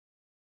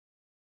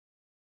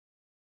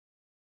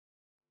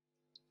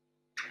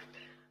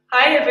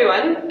Hi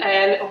everyone,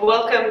 and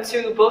welcome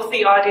to both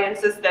the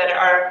audiences that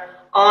are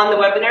on the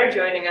webinar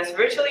joining us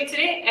virtually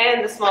today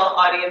and the small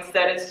audience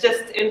that is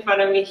just in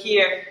front of me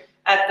here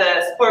at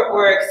the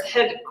SportWorks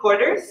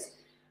headquarters.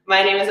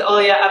 My name is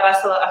Olya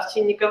Abasolo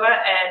Ovtchhinnikova,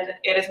 and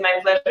it is my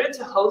pleasure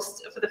to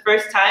host for the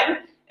first time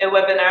a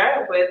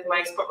webinar with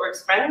my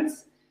SportWorks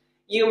friends.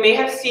 You may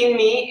have seen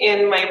me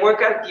in my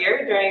workout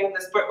gear during the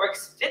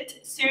SportWorks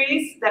Fit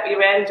series that we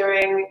ran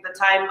during the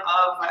time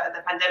of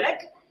the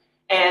pandemic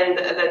and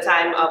the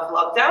time of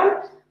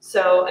lockdown.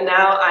 So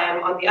now I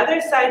am on the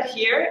other side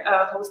here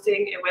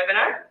hosting a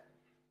webinar.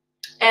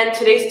 And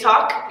today's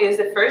talk is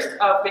the first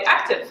of the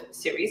active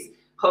series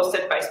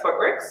hosted by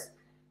SportWorks.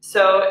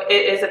 So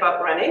it is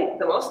about running,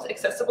 the most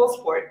accessible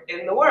sport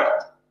in the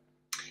world.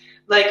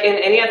 Like in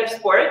any other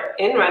sport,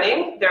 in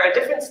running, there are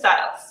different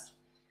styles.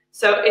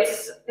 So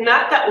it's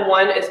not that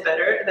one is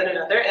better than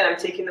another, and I'm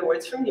taking the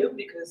words from you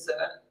because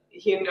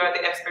you are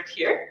the expert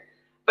here.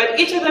 But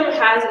each of them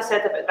has a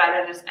set of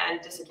advantages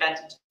and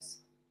disadvantages.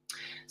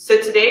 So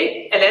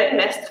today, Hélène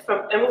Maystre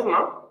from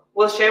Enmouvement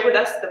will share with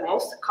us the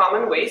most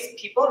common ways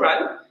people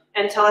run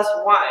and tell us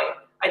why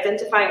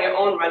identifying your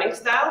own running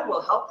style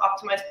will help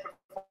optimize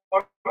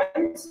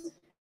performance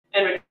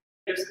and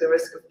reduce the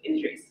risk of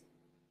injuries.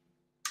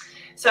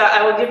 So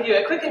I will give you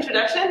a quick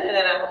introduction and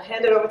then I will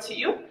hand it over to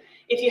you.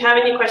 If you have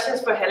any questions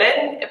for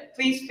Hélène,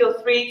 please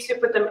feel free to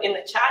put them in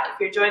the chat if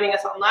you're joining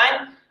us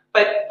online.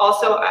 But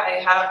also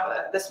I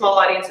have the small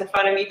audience in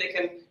front of me that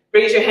can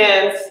raise your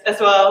hands as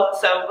well.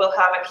 So we'll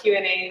have a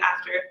Q&A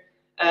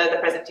after the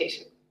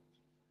presentation.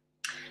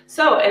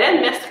 So Hélène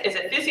Maystre is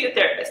a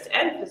physiotherapist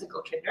and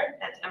physical trainer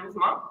at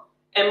Enmouvement,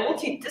 a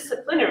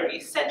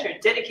multidisciplinary center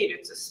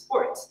dedicated to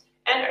sports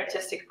and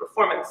artistic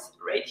performance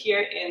right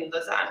here in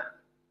Lausanne.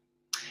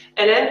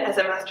 Hélène has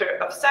a Master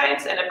of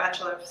Science and a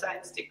Bachelor of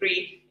Science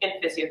degree in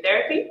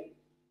Physiotherapy.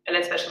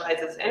 Hélène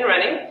specializes in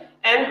running,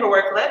 and her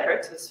work led her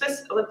to the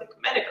Swiss Olympic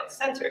Medical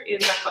Center in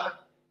Macolin,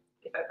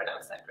 if I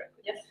pronounced that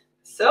correctly. Yes.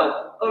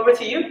 So, over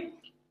to you.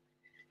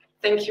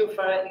 Thank you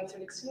for the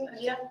introduction,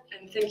 Olya,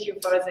 and thank you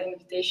for the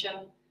invitation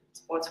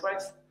to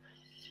SportWorks.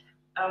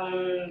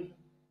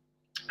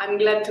 I'm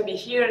glad to be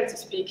here and to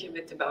speak a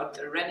bit about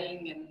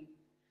running and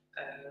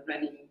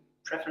running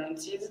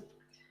preferences.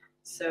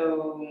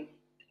 So,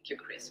 thank you,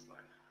 Chris, for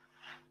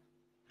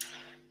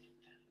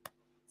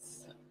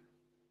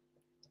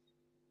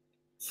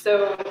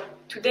So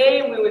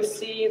today we will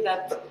see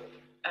that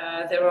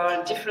there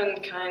are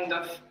different kinds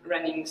of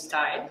running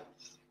styles.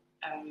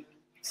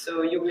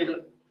 So you will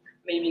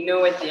maybe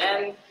know at the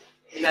end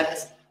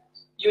that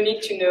you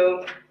need to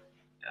know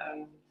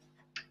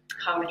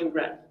how you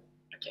run.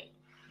 Okay.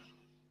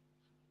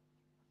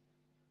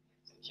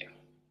 Thank you.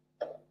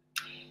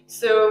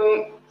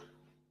 So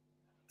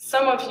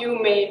some of you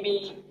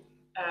maybe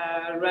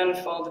run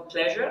for the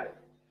pleasure,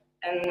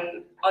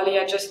 and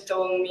Olya just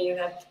told me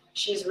that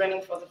she's running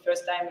for the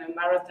first time a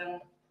marathon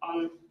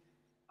on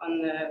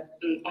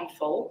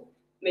fall.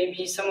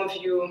 Maybe some of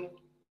you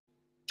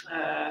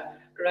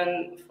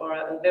run for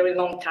a very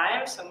long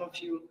time. Some of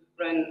you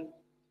run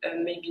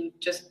maybe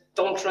just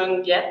don't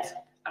run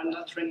yet. I'm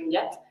not running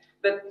yet.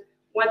 But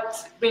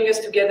what brings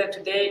us together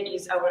today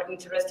is our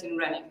interest in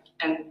running,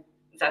 and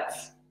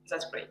that's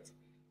great.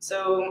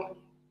 So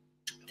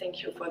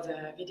thank you for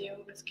the video,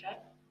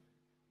 Pascal.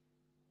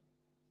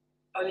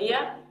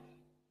 Olya,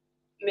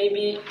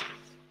 maybe.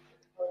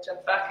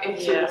 Jump back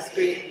into the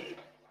screen.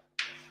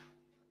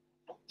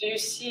 Do you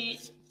see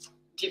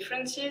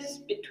differences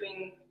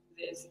between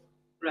this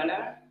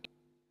runner?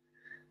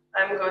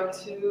 I'm going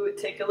to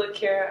take a look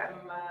here.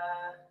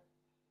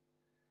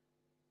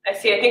 I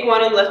see, I think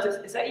one on the left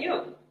is that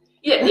you?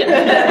 Yeah.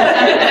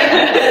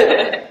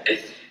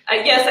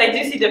 Yes, I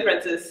do see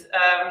differences.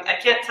 I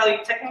can't tell you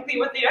technically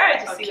what they are, I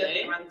just see that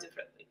they run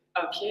differently.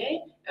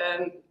 Okay.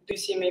 Do you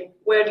see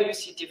where do you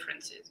see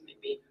differences?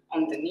 Maybe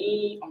on the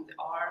knee, on the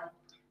arm?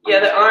 Yeah,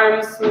 the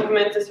arms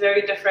movement is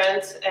very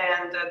different,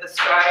 and the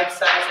stride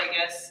size, I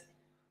guess,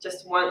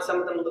 just some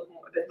of them look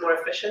a bit more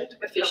efficient.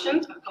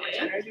 Efficient? How much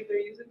energy they're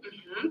using.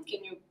 Mm-hmm.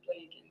 Can you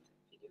play again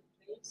the video,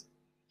 please?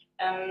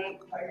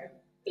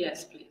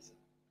 Yes, please.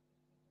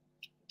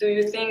 Do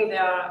you think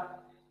there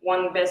are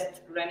one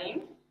best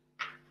running?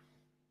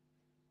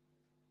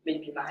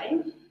 Maybe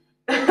mine?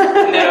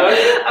 No.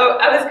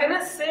 I was going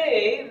to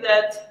say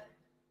that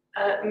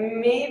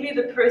maybe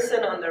the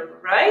person on the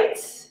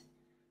right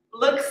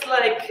looks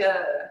like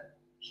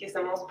he's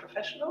the most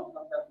professional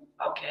of them.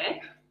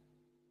 Okay.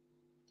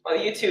 Well,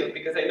 you too,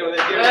 because I know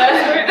that you're an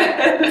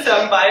expert, so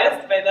I'm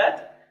biased by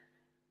that.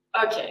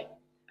 Okay.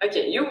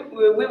 Okay.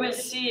 We will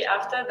see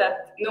after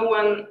that no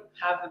one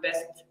have the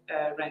best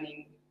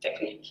running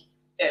technique.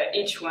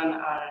 Each one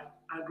are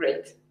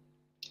great.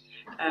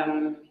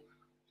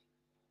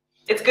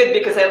 It's good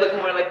because I look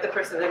more like the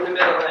person in the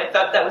middle, and I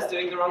thought that was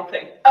doing the wrong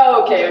thing.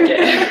 Oh, okay.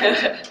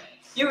 Okay.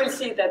 You will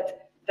see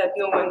that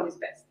no one is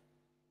best.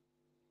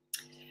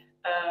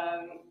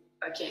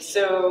 Okay,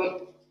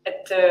 so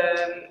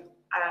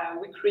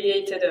we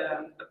created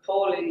a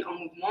poll in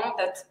Enmouvement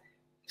that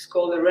is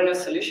called a runner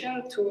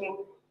solution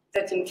to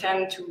that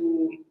intend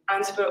to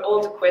answer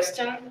all the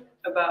questions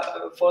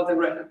about for the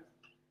runner.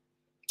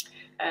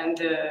 And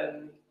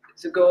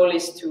the goal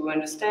is to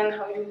understand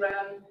how you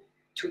run,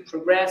 to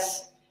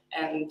progress,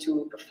 and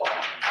to perform.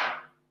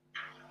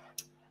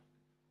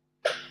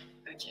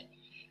 Okay,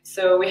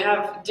 so we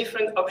have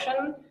different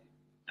options.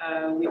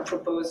 We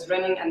propose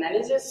running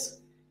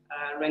analysis,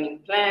 running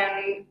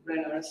plan,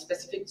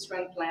 runner-specific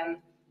strength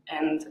plan,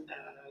 and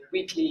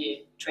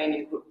weekly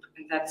training group.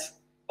 And that's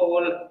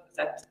all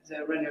that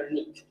the runner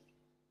needs.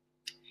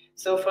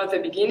 So for the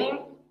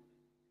beginning,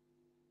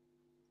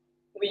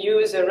 we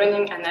use a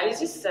running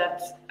analysis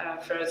that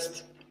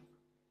first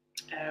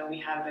we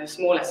have a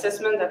small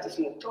assessment, that's a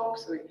small talk.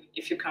 So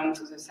if you come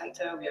to the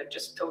center, we are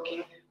just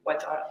talking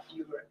what are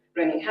your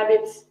running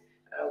habits,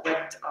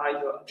 what are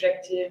your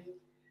objectives,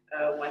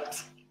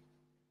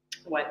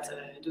 what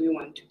do you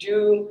want to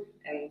do,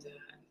 and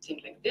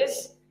things like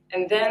this.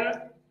 And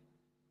then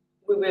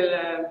we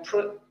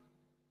will,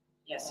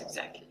 yes,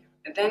 exactly.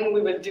 And then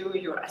we will do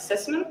your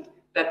assessment,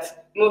 that's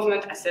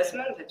movement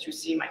assessment that you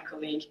see my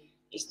colleague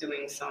is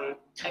doing some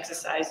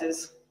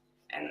exercises,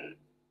 and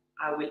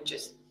I will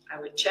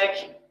check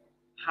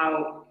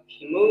how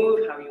he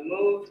moved, how you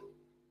move,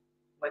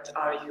 what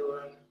are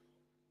your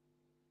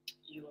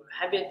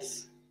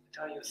habits,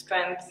 what are your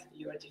strengths,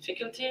 your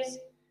difficulties.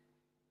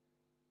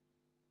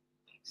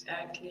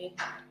 Exactly.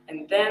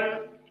 And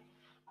then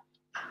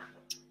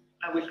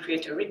I will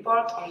create a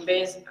report on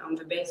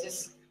the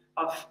basis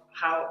of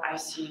how I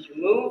see you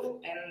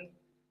move and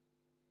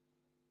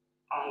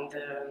on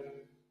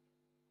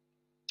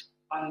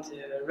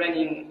your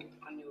running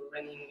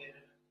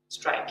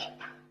strike.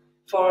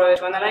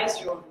 To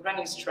analyze your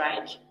running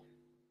strike,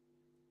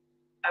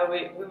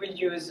 we will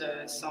use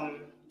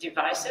some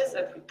devices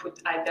that we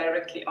put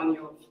directly on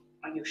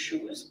your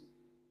shoes,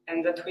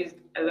 and that will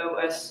allow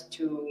us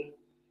to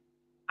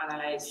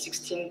analyze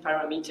 16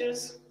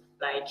 parameters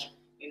like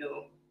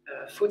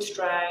foot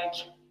strike,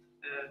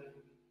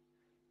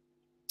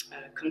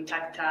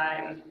 contact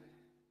time,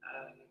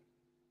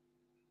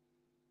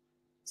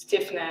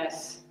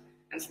 stiffness,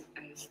 and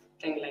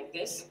things like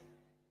this.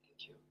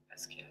 Thank you,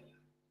 Pascal.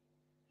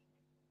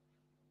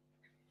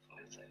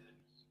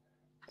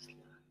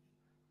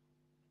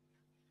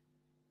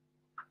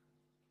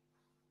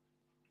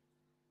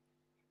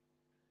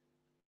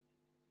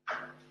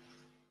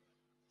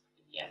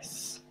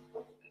 Yes.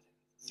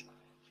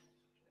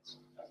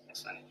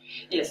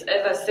 Yes,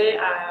 as I say,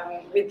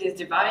 with this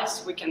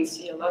device, we can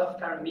see a lot of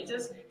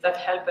parameters that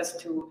help us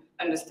to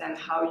understand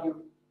how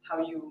you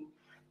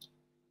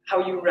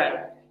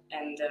run.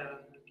 And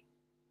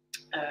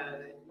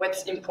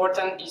what's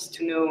important is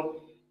to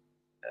know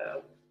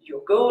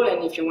your goal,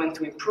 and if you want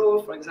to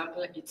improve, for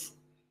example,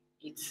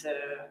 it's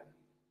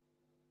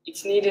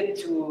needed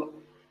to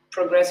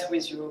progress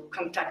with your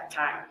contact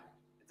time.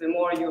 The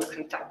more your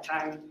contact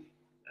time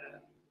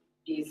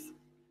is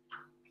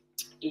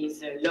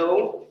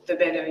low, the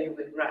better you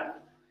will run.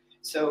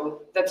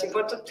 So that's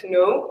important to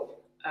know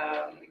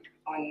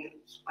on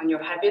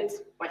your habit.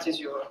 What is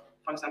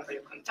for example,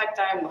 your contact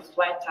time, your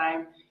flight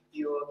time,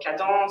 your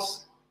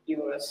cadence,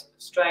 your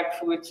strike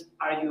foot?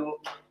 Are you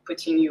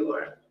putting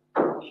your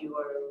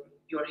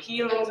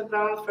heel on the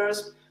ground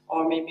first,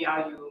 or maybe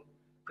are you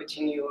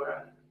putting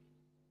your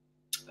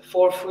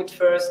forefoot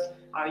first?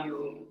 Are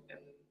you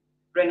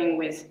running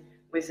with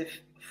a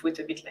foot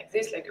a bit like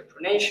this, like a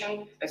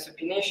pronation, a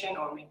supination,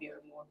 or maybe a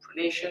more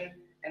pronation,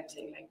 and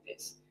things like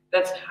this?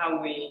 That's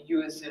how we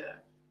use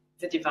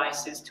the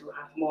devices to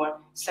have more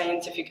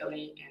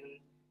scientifically and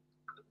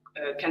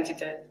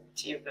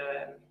quantitative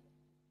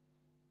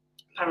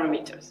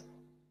parameters.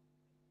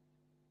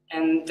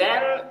 And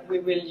then we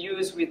will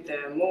use with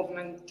the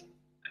movement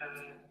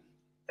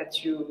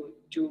that you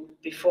do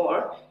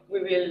before,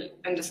 we will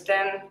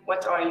understand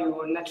what are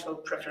your natural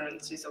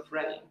preferences of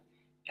running.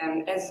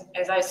 And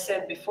as I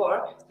said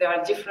before, there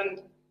are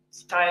different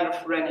styles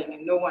of running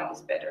and no one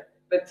is better.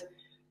 But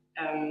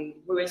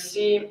we will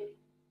see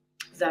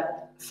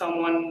that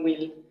someone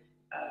will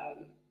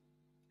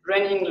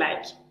running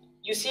like,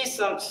 you see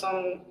some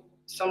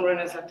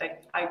runners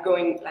that are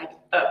going like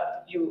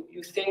up. You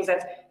think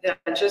that they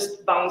are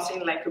just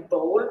bouncing like a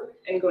ball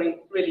and going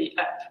really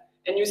up.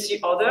 And you see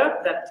other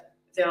that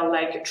they are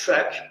like a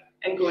truck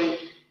and going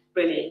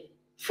really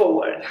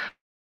forward.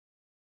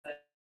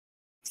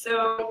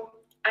 So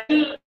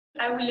we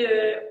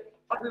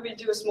will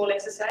do a small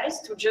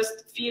exercise to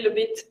just feel a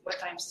bit what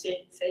I'm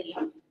saying.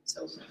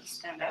 So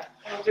stand up.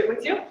 I'll do it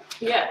with you.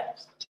 Yeah.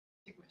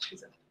 Take my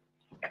shoes off.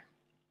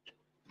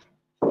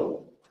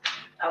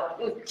 I'll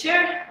move the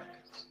chair.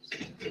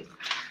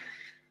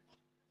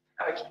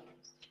 Okay.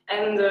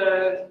 And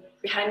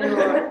behind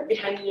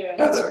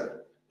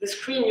the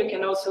screen, you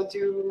can also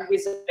do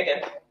with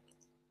again.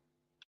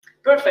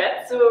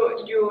 Perfect.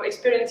 So you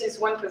experience this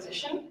one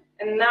position,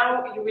 and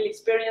now you will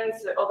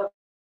experience the other.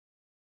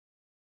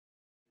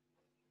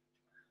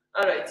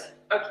 All right.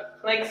 Okay.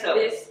 Like so.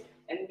 This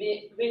and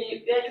be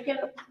really. Yeah, you can.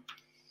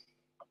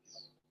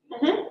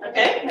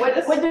 Okay.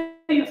 What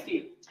do you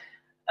feel?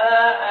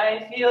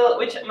 I feel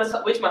which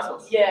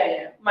muscles?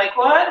 Yeah. My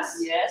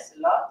quads. Yes,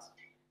 a lot.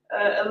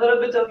 A little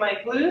bit of my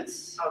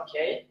glutes.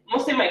 Okay.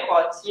 Mostly my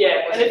quads.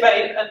 Yeah. And if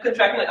I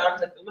contract my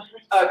arms, I feel my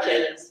arms.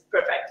 Okay. Yes.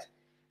 Perfect.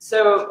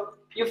 So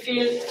you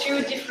feel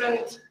two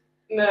different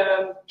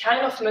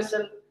kind of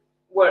muscle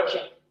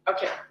working.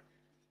 Okay.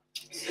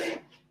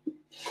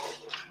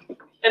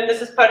 And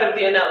this is part of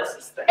the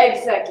analysis thing.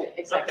 Exactly.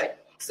 Okay.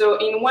 So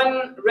in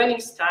one running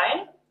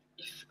style,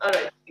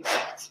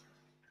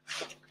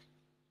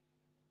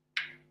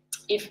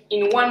 if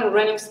in one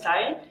running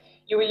style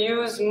you will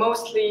use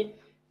mostly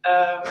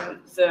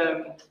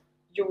the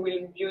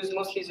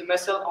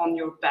muscle on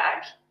your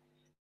back,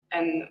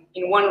 and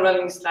in one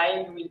running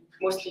style you will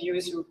mostly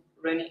use your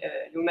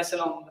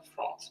muscle on the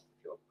front.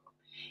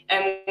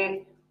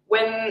 And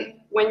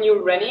when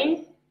you're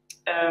running,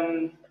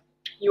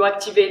 you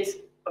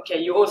activate. Okay,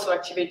 you also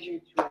activate your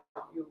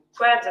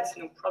quads. That's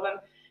no problem.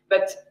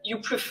 But you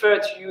prefer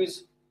to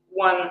use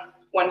one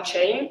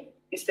chain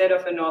instead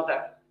of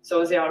another.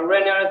 So there are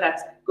runners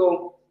that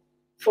go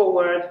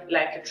forward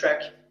like a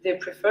truck. They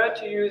prefer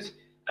to use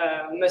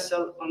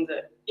muscle on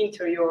the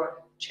interior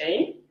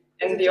chain,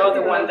 and the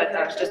other one that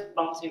are just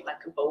bouncing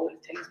like a ball, a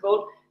tennis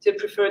ball, they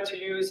prefer to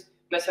use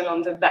muscle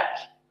on the back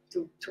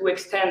to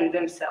extend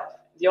themselves.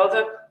 The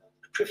other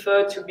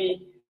prefer to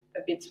be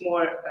a bit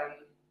more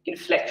in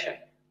flexion,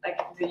 like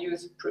they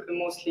use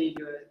mostly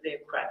their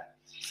quad.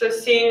 So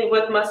seeing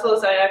what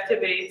muscles I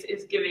activate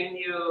is giving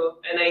you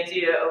an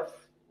idea of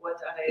what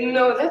I...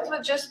 No, that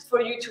was just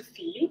for you to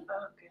feel.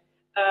 Oh, okay.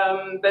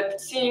 But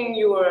seeing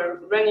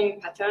your running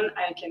pattern,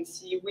 I can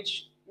see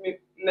which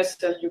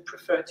muscle you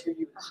prefer to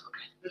use.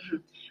 Okay. Mm-hmm.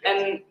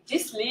 And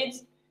this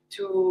leads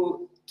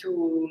to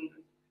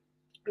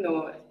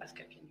no,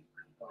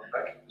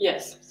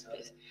 yes,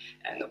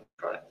 no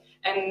problem.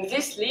 And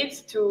this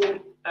leads to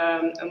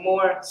a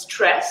more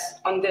stress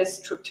on the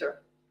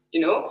structure. You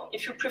know,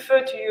 if you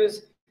prefer to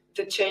use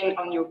the chain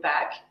on your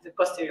back, the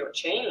posterior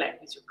chain, like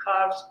with your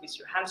calves, with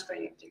your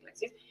hamstring, things like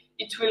this,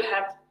 it will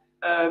have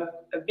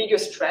a bigger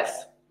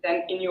stress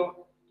than in your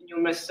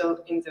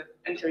muscle in the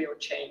anterior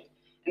chain.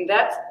 And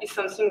that is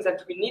something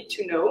that we need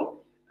to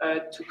know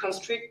to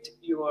construct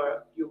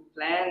your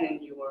plan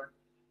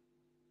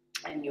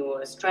and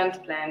your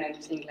strength plan and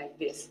things like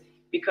this,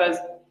 because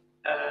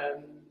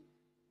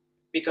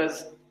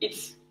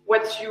it's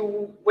what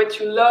you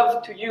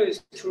love to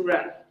use to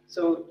run.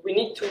 So we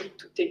need to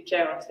take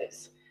care of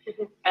this.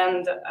 Mm-hmm.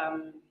 And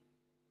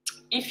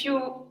if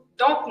you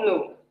don't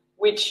know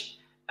which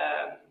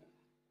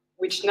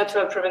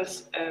natural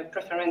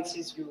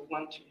preferences you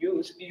want to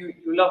use, you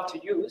love to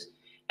use,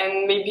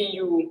 and maybe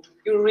you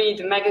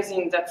read a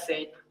magazine that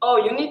say, oh,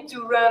 you need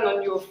to run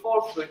on your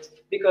forefoot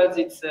because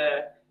it's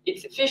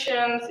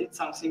efficient, it's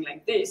something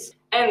like this,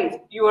 and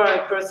you are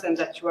a person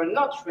that you are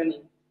not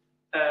running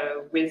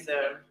with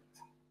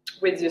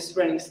this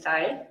running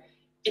style,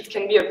 it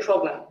can be a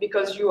problem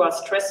because you are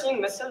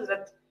stressing muscles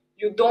that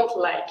you don't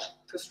like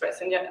to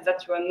stress and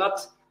that you are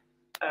not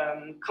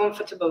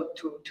comfortable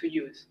to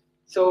use.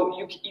 So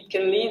it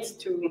can lead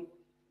to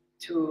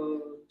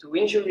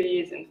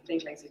injuries and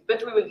things like this.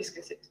 But we will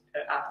discuss it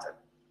after.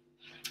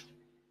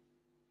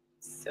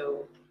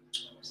 So,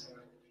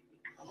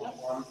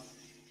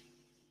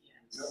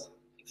 yes,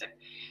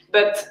 exactly.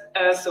 But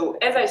so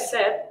as I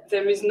said,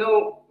 there is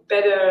no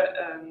better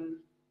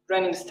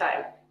running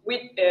style.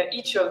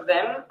 Each of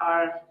them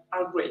are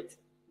great.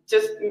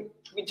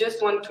 We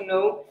just want to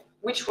know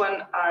which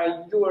one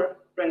are your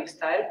running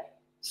style.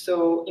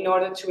 So in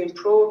order to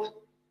improve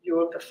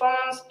your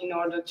performance, in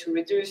order to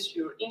reduce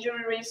your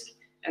injury risk,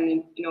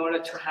 and in order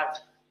to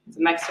have the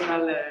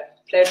maximal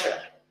pleasure.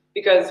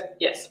 Because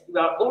yes, we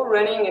are all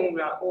running and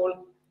we are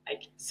all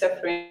like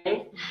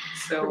suffering,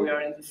 so we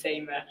are in the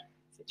same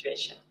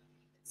situation.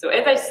 So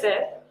as I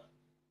said,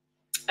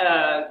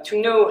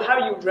 to know how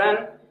you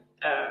run,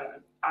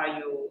 are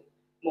you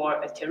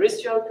more a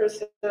terrestrial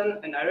person,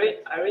 an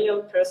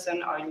aerial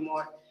person? Are you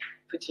more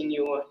putting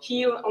your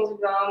heel on the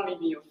ground,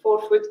 maybe your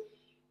forefoot?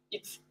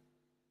 It's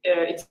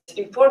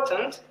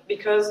important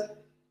because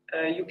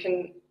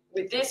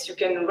with this you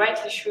can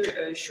rightly choose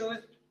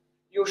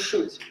your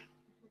shoes.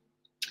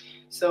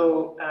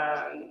 So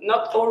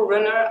not all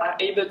runners are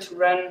able to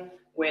run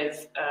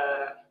with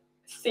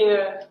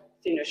thinner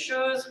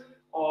shoes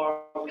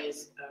or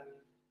with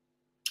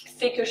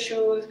thicker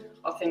shoes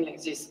or things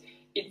like this.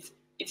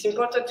 It's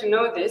important to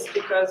know this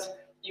because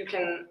it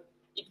can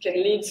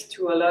lead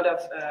to a lot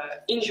of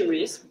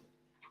injuries.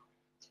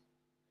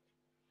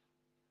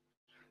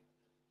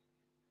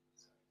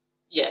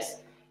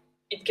 Yes,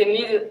 it can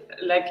lead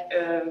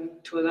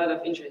to a lot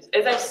of injuries.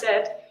 As I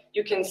said,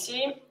 you can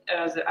see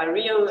the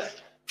aerial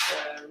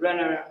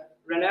runner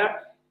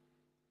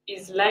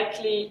is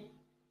likely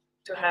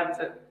to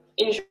have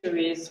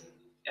injuries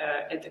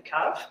at the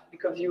calf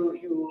because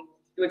you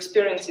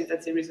experience it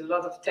that there is a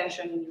lot of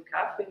tension in your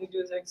calf when you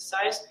do the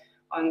exercise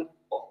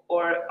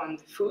or on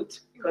the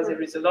foot because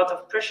there is a lot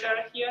of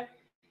pressure here,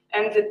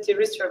 and the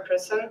terrestrial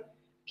person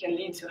can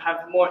lead to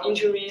have more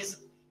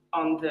injuries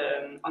on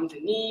the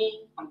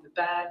knee, on the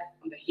back,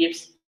 on the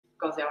hips,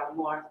 because there are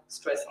more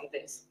stress on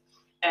this.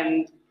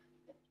 And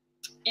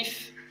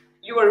if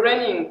you are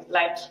running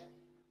like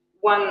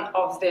one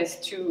of these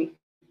two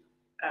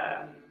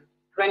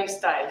running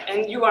styles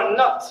and you are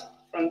not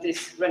from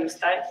this running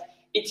style,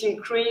 it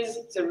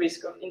increases the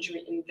risk of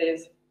injury in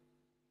this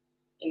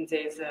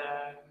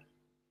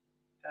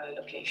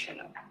location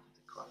of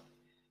the core.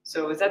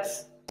 So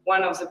that's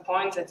one of the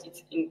points that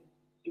it's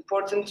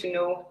important to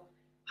know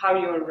how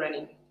you're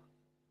running.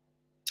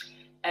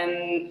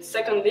 And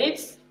secondly,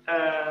 it's,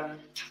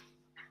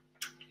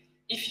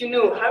 if you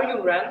know how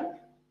you run,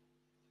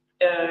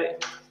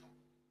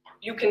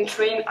 you can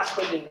train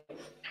accordingly.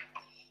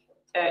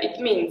 It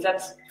means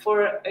that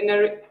for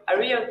a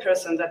real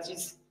person that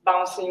is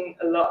bouncing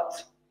a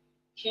lot,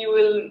 he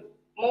will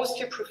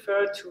mostly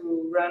prefer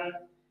to run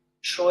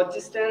short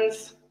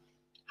distance,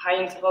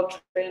 high interval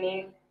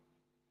training,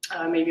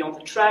 maybe on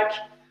the track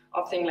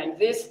or things like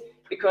this,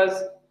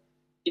 because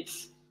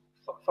it's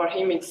for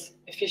him it's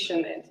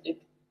efficient and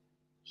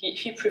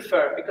he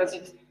prefers, because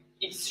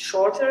it's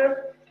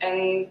shorter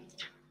and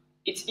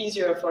it's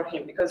easier for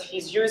him because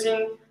he's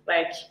using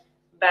like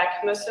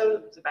back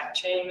muscle, the back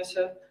chain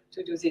muscle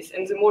to do this.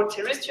 And the more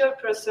terrestrial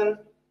person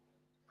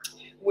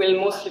will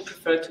mostly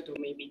prefer to do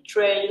maybe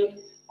trail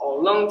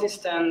or long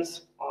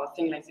distance or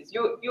things like this.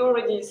 You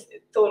already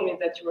told me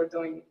that you were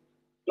doing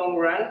long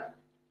run.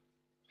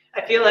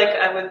 I feel like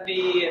I would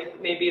be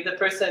maybe the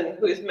person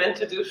who is meant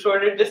to do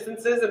shorter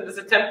distances and is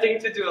attempting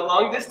to do a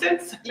long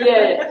distance.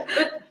 Yeah,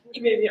 but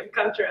maybe I'm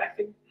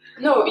counteracting.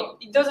 No,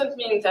 it doesn't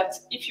mean that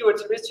if you're a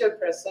terrestrial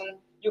person,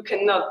 you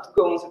cannot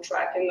go on the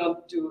track and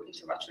not do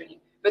interval training.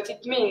 But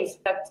it means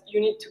that you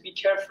need to be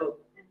careful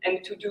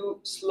and to do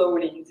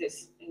slowly in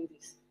this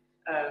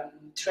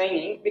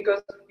training,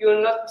 because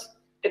you're not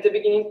at the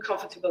beginning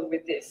comfortable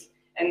with this.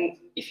 And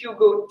if you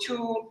go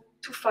too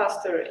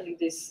faster in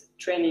this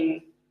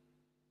training,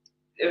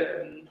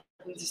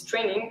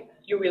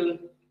 you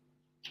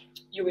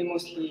will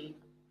mostly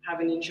have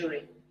an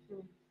injury.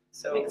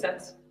 So makes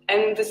sense.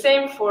 And the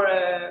same for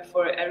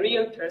a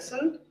real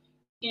person.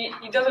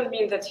 It doesn't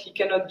mean that he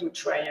cannot do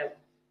trail,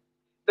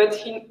 but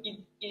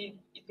it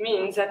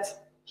means that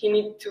he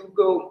needs to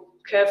go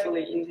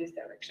carefully in this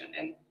direction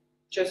and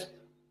just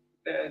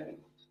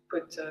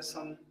put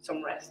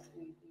some rest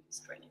in this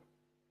training.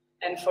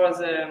 And for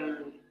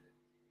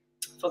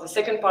the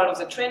second part of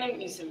the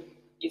training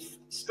is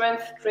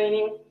strength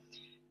training.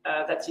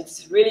 That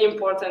it's really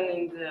important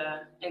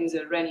in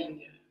the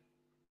running,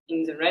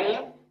 and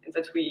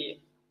that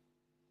we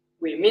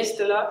missed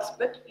a lot.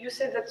 But you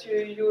said that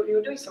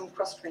you're doing some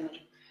cross training.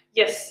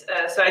 Yes,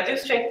 so I do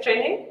strength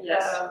training,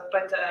 yes.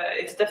 But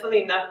it's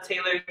definitely not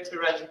tailored to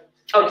running.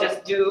 I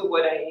just do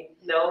what I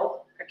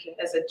know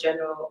as a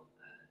general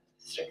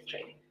strength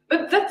training.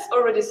 But that's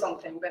already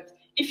something. But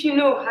if you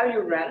know how you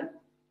run,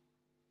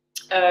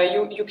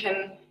 you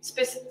can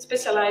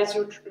specialize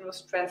your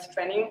strength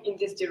training in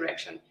this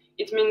direction.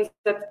 It means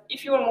that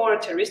if you are more a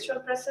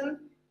terrestrial person,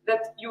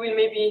 that you will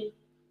maybe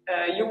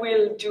you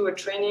will do a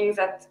training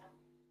that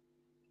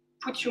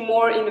put you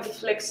more in a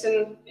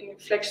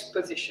flexed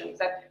position.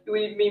 That you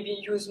will maybe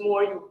use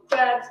more your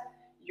quad,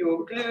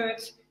 your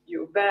glutes,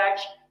 your back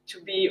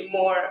to be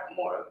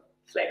more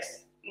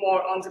flexed,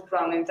 more on the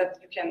ground, and that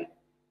you can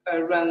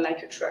run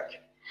like a truck.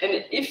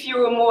 And if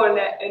you are more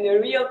a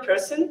real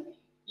person,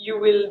 you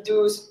will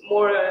do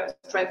more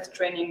strength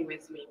training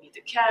with maybe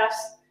the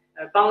calves,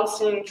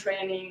 bouncing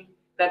training,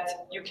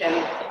 that it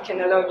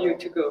can allow you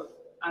to go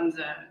on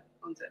the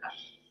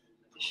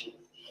position.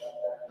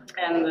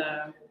 And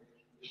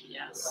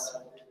yes,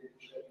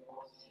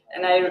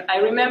 and I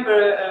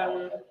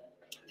remember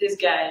this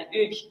guy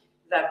Hugues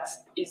that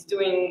is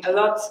doing a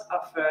lot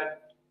of.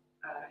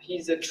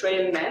 He's a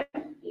trail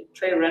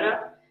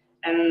runner,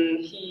 and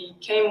he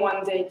came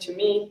one day to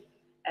me,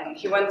 and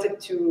he wanted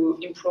to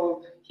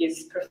improve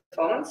his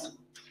performance,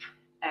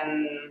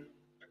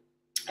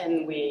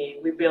 and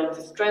we built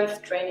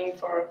strength training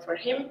for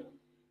him,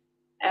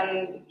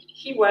 and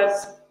he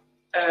was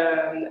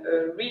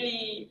a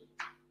really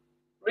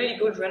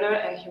good runner,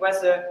 and he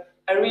was a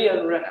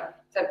real runner.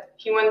 That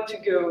he wanted to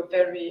go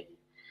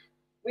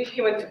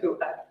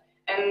up,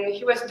 and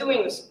he was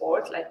doing a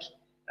sport like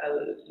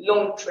a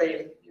long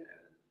trail,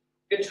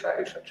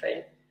 ultra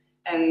trail,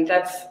 and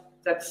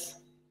that's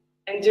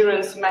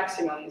endurance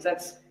maximum.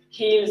 That's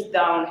heels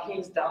down,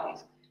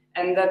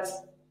 and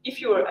that's if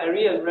you're a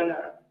real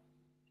runner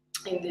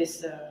in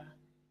this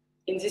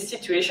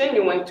situation,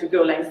 you want to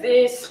go like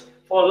this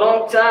for a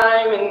long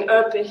time and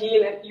up the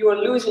hill, and you are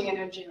losing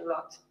energy a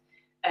lot.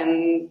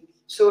 And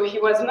so he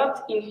was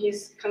not in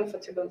his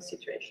comfortable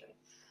situation.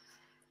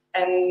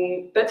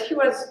 But he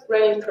was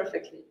running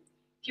perfectly.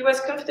 He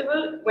was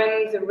comfortable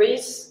when the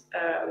race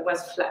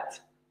was flat.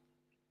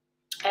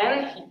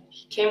 And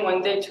he came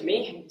one day to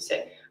me and he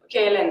said,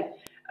 "Okay, Hélène,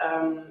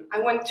 I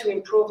want to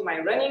improve my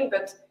running,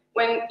 but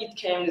when it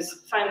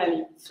comes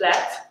finally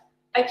flat,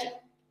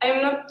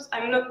 I'm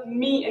not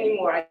me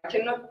anymore. I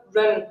cannot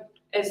run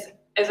as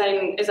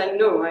I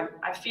know.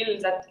 I feel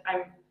that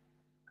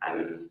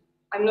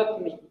I'm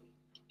not me."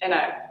 And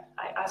I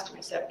I asked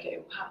myself,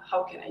 okay,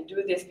 how can I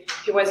do this?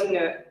 He was in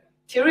a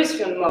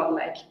terrestrial mode,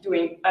 like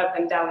doing up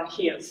and down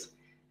hills.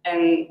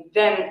 And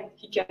then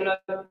he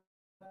cannot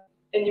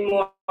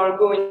anymore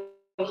go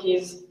in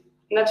his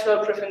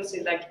natural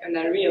preferences like an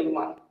aerial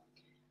one.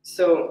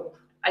 So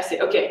I say,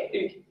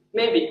 okay,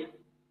 maybe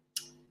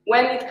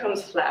when it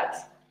comes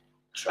flat,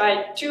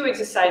 try 2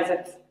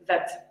 exercises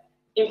that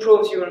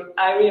improves your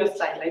aerial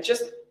side, like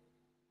just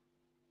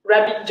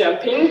rapid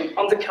jumping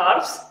on the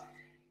calves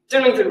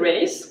during the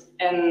race,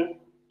 and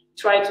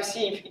try to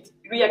see if it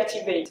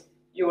reactivates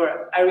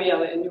your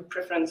aerial and your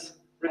preference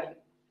running.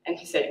 And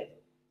he said,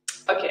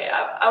 okay,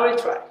 I will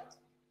try.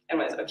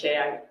 And I was, okay,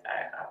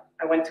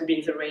 I want to be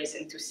in the race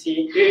and to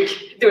see Hugues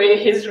doing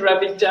his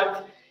rapid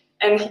jump.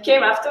 And he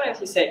came after and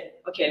he said,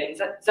 okay,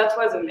 that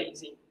was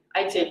amazing.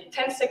 I take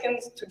 10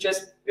 seconds to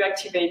just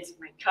reactivate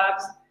my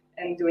calves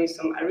and doing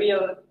some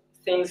aerial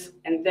things,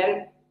 and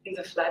then in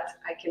the flat,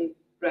 I can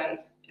run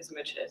as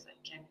much as I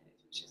can,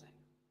 as much as I know.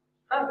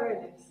 Oh, very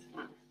nice.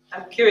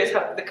 I'm curious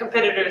how the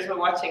competitors were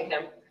watching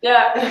him.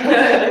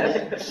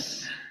 Yeah.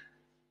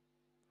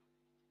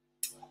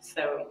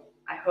 So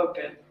I hope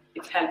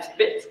it helps a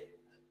bit.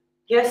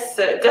 Yes,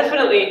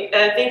 definitely.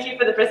 Thank you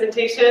for the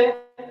presentation.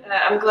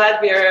 I'm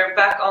glad we are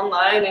back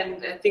online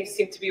and things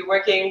seem to be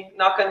working.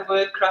 Knock on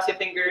wood, cross your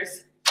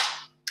fingers.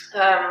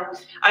 I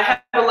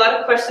have a lot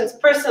of questions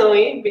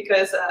personally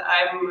because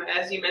I'm,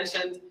 as you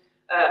mentioned,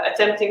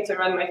 attempting to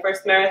run my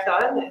first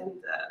marathon and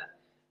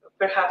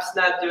perhaps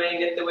not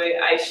doing it the way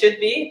I should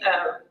be.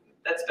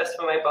 That's best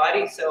for my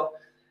body. So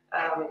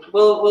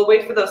we'll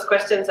wait for those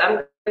questions.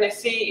 I'm going to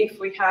see if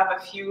we have a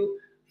few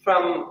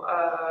from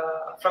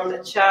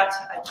the chat.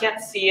 I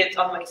can't see it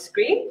on my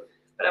screen,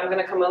 but I'm going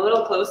to come a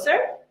little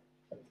closer.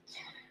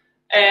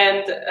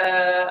 And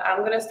I'm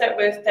going to start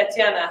with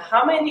Tatiana.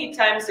 How many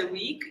times a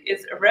week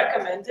is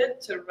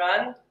recommended to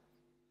run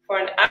for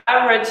an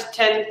average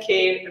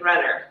 10K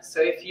runner?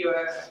 So if you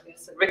are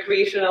a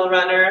recreational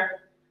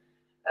runner,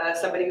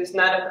 somebody who's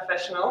not a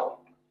professional.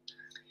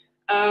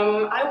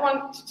 I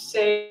want to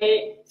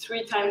say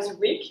 3 times a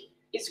week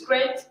is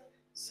great.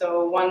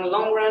 So 1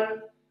 long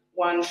run,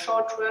 1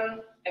 short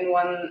run, and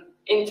 1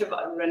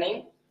 interval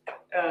running.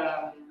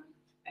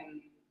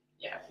 And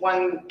yeah,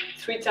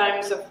 3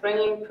 times of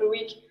running per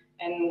week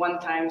and 1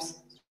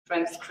 times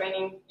strength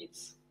training.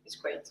 It's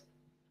great.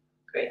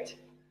 Great.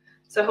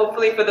 So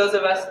hopefully for those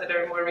of us that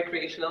are more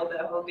recreational,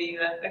 that will be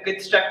a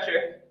good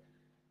structure.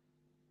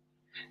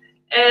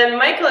 And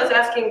Michael is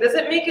asking, does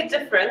it make a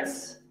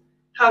difference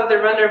how the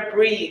runner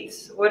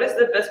breathes? What is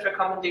the best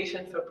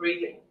recommendation for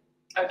breathing?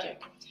 Okay.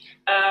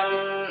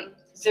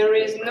 There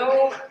is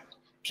no...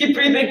 Keep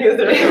breathing is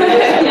the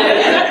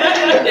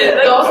recommendation.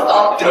 Don't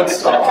stop. Don't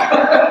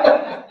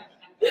stop.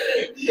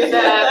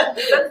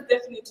 That's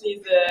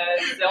definitely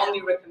the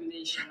only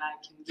recommendation I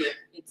can give.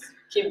 It's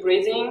keep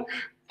breathing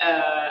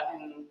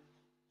and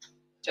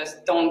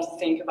just don't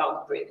think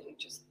about breathing.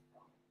 Just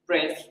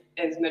breathe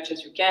as much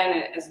as you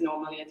can, as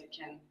normally as you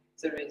can.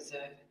 There is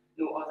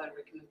no other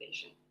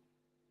recommendation.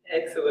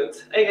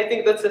 Excellent. I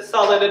think that's a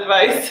solid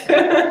advice.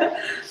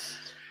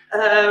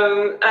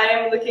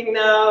 I'm looking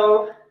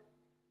now.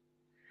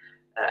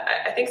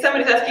 I think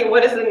somebody's asking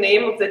what is the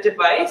name of the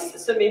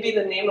device. So maybe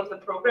the name of the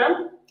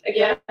program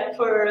again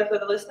for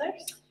the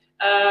listeners.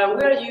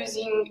 We're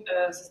using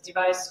this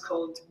device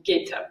called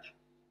GateUp.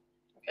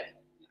 Okay.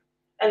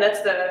 And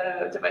that's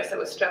the device that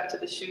was strapped to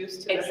the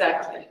shoes.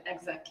 Exactly.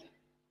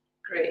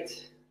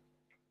 Great.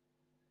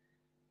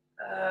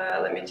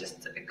 Let me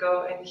just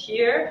go in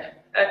here.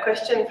 A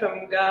question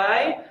from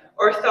Guy.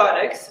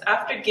 Orthotics,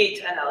 after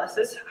gait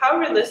analysis, how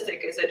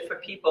realistic is it for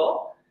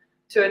people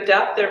to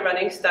adapt their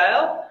running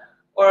style,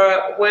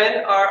 or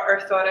when are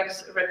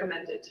orthotics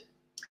recommended?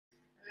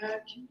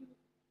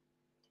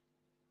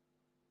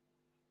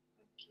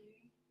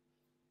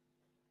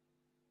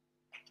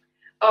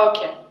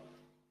 Okay.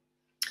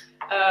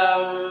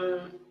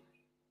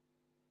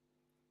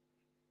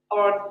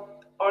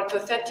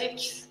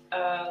 Orthotics,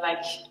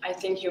 like I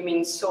think you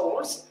mean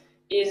soles,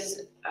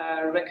 is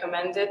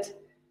recommended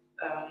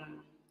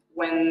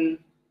when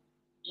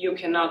you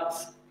cannot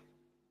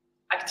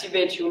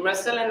activate your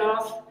muscle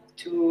enough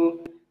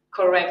to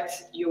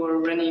correct your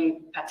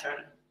running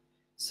pattern.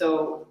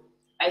 So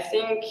I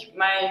think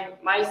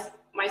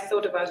my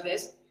thought about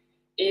this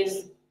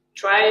is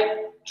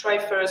try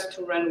first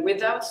to run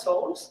without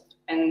soles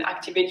and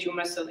activate your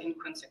muscle in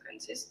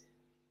consequences.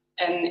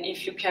 And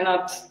if you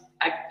cannot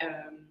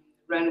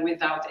run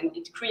without, and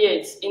it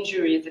creates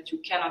injuries that you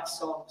cannot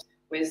solve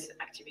with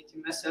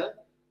activating muscle,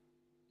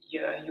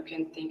 you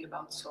can think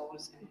about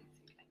soles and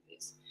things like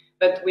this.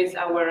 But with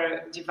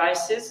our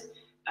devices,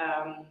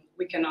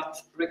 we cannot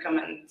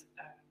recommend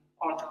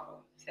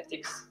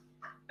orthotics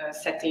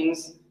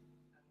settings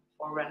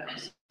for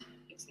runners.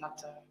 It's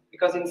not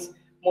because it's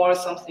more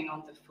something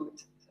on the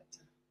foot that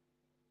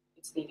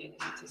it's needed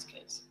in this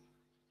case.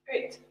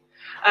 Great.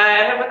 I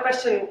have a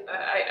question.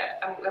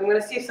 I'm going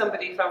to see if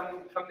somebody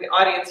from the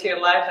audience here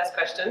live has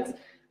questions.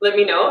 Let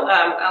me know.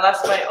 I'll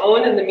ask my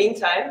own in the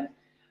meantime.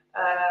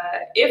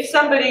 If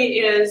somebody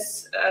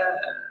is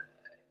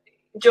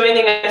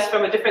joining us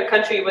from a different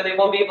country where they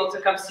won't be able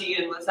to come see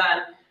you in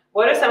Lausanne,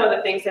 what are some of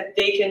the things that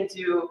they can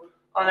do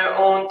on their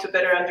own to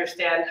better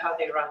understand how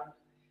they run?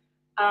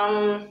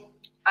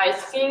 I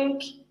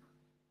think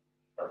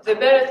the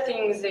better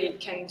things they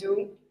can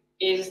do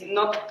is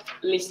not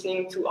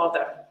listening to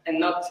others and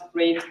not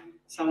read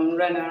some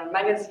runner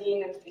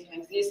magazine and things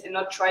like this, and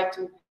not try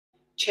to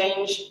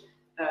change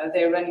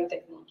their running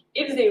technique.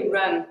 If they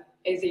run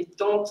and they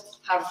don't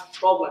have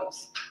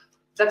problems,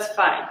 that's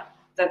fine.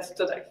 That's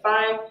totally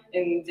fine,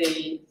 and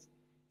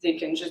they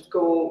can just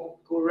go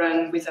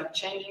run without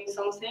changing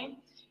something.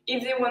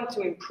 If they want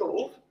to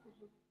improve,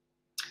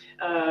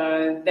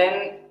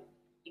 then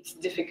it's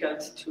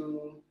difficult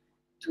to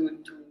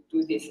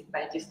do this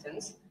by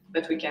distance,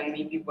 but we can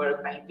maybe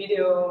work by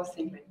video,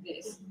 things like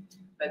this.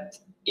 But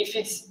if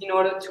it's in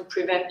order to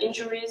prevent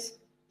injuries,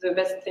 the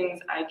best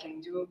things I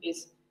can do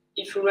is,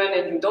 if you run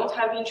and you don't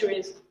have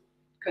injuries,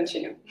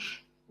 continue.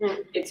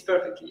 It's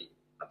perfectly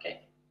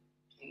okay.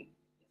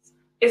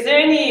 Is there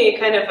any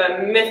kind of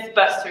a myth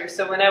buster?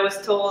 So when I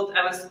was told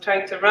I was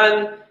trying to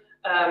run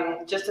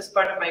just as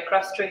part of my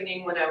cross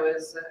training when I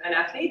was an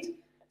athlete,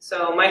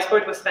 so my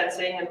sport was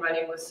fencing and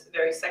running was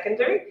very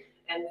secondary,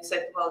 and they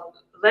said, well,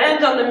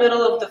 land on the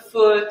middle of the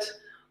foot,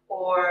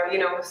 or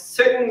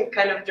certain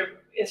kind of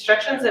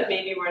instructions that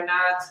maybe were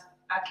not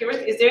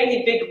accurate. Is there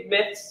any big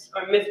myths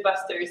or myth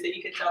busters that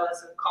you could tell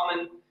us of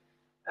common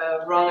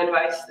wrong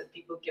advice that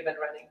people give in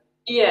running?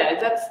 Yeah,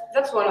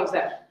 that's one of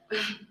them.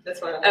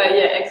 That's one of them.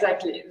 Yeah,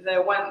 exactly.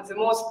 The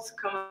most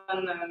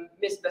common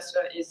myth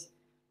buster is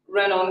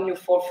run on your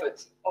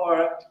forefoot,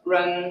 or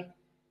run.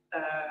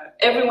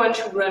 Everyone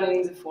should run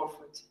in the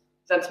forefoot.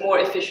 That's more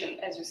efficient,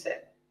 as you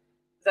said.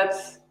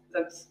 That's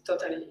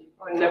totally.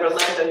 Or never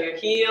land on your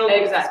heel.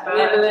 Exactly.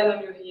 Never land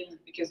on your heel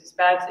because it's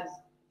bad. It's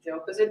the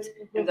opposite,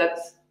 and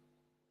that's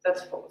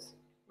false.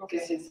 Okay.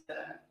 This is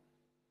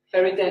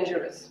very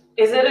dangerous.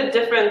 Is it a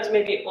different,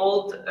 maybe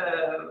old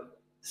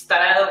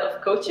style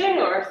of coaching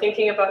or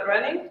thinking about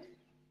running?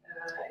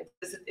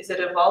 Is it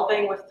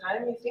evolving with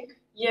time, you think?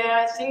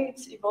 Yeah, I think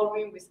it's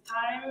evolving with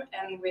time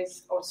and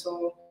with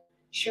also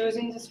shoes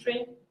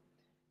industry.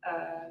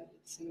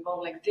 It's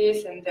involved like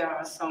this, and there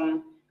are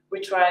some. We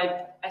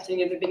tried, I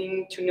think, at the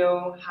beginning to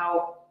know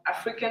how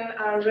African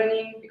are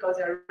running, because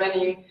they are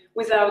running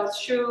without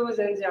shoes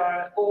and they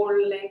are all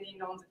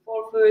landing on the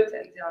forefoot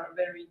and they are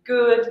very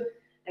good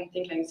and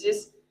things like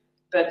this.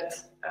 But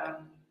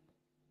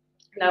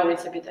now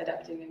it's a bit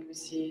adapting, and we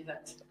see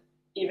that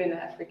even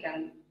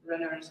African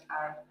runners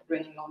are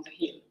running on the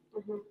heel.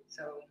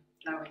 So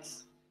now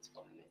it's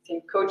I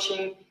think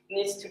coaching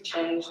needs to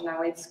change.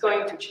 Now it's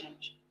going to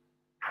change.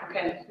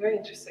 Okay, very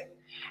interesting.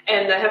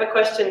 And I have a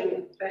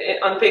question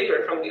on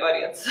paper from the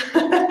audience.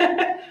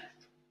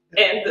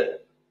 And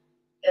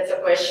it's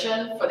a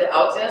question for the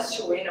audience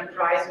to win a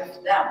prize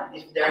with them.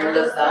 If they're in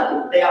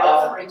Lausanne, they are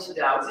offering to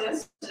the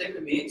audience, to the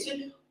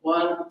community,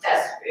 one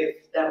test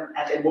with them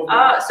at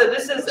Enmouvement. So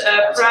this is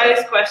a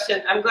prize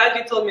question. I'm glad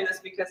you told me this,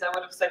 because I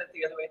would have said it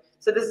the other way.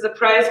 So this is a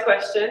prize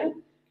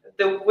question.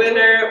 The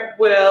winner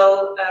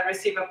will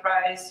receive a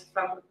prize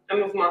from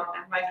Enmouvement.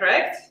 Am I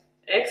correct?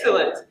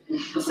 Excellent.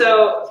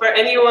 So for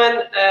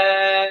anyone,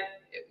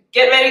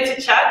 get ready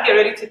to chat, get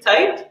ready to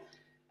type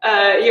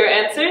your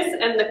answers.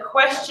 And the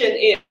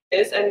question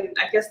is, and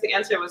I guess the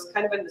answer was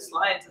kind of in the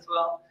slides as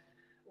well,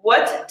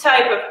 what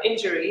type of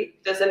injury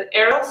does an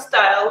aerial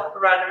style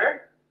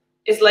runner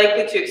is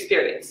likely to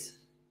experience?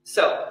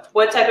 So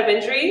what type of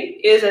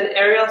injury is an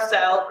aerial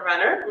style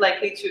runner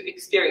likely to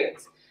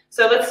experience?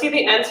 So let's see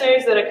the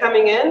answers that are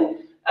coming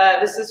in.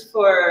 This is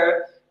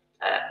for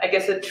I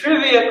guess a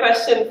trivia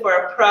question for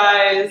a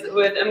prize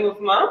with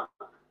Enmouvement.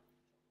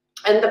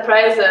 And the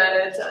prize,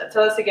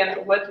 tell us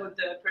again, what would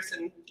the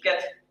person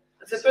get?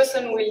 The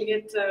person will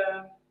get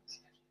the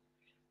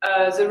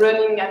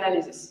running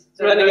analysis.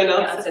 The running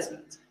analysis.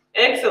 Assessment.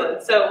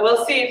 Excellent. So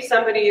we'll see if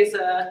somebody is,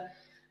 I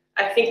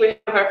think we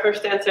have our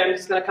first answer. I'm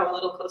just going to come a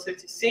little closer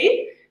to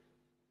see.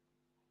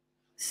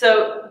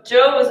 So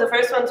Joe was the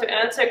first one to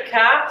answer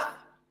calf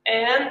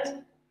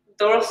and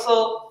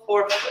dorsal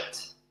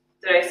forefoot.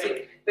 Did I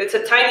see? It's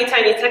a tiny,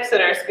 tiny text on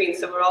our screen,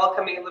 so we're all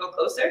coming a little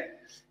closer.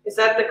 Is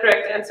that the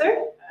correct answer?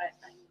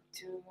 I need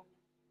to.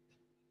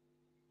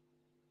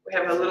 We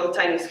have a little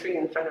tiny screen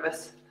in front of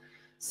us.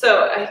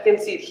 So I can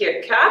see it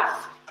here,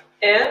 calf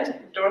and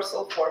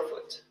dorsal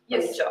forefoot.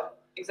 Yes, Joe.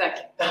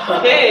 Exactly.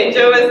 Okay,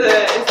 Joe is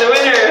the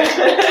winner.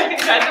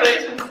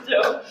 Congratulations,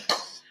 Joe.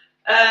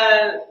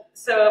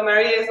 So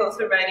Maria is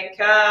also writing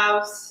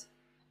calves,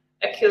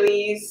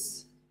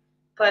 Achilles,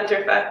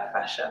 plantar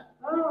fascia.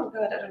 Oh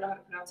God, I don't know how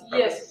to pronounce it.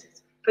 Yes.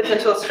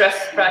 Potential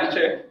stress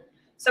fracture.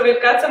 So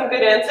we've got some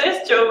good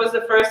answers. Joe was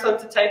the first one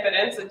to type it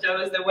in, so Joe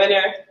is the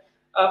winner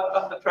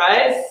of the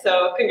prize.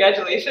 So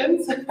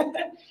congratulations.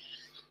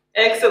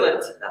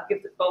 Excellent. I'll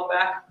give the phone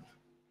back.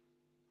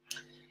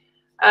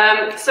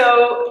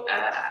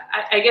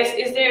 I guess,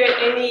 is there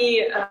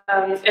any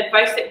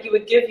advice that you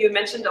would give? You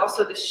mentioned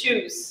also the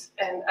shoes,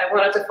 and I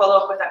wanted to follow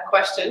up with that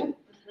question.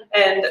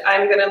 And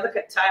I'm going to look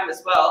at time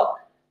as well.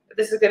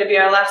 This is going to be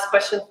our last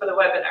question for the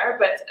webinar,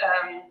 but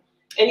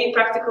any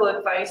practical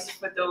advice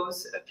for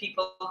those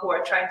people who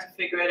are trying to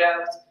figure it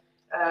out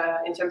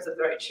in terms of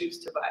the right shoes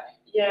to buy?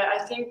 Yeah,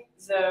 I think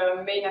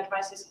the main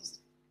advice is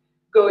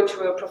go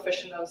to a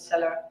professional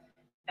seller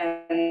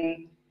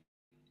and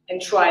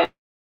try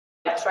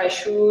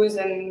shoes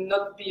and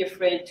not be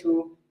afraid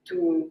to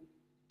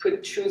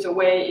put shoes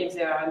away if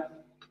they are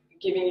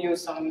giving you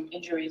some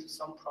injuries or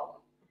some problem.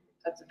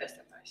 That's the best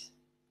advice.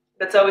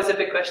 That's always a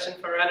big question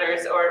for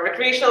runners or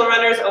recreational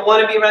runners or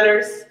wannabe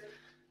runners,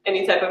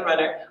 any type of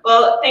runner.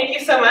 Well, thank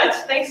you so much.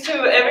 Thanks to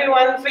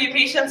everyone for your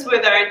patience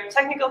with our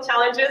technical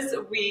challenges.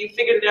 We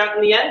figured it out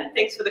in the end.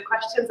 Thanks for the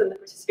questions and the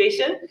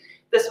participation.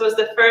 This was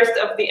the first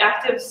of the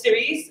active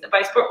series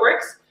by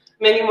SportWorks.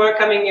 Many more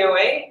coming your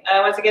way.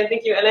 Once again,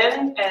 thank you,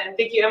 Hélène, and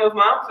thank you,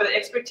 Enmouvement, for the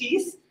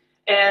expertise.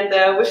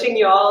 And wishing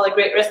you all a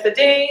great rest of the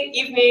day,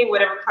 evening,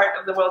 whatever part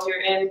of the world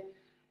you're in.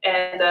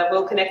 And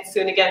we'll connect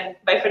soon again.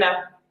 Bye for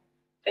now.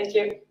 Thank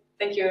you.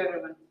 Thank you,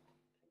 everyone.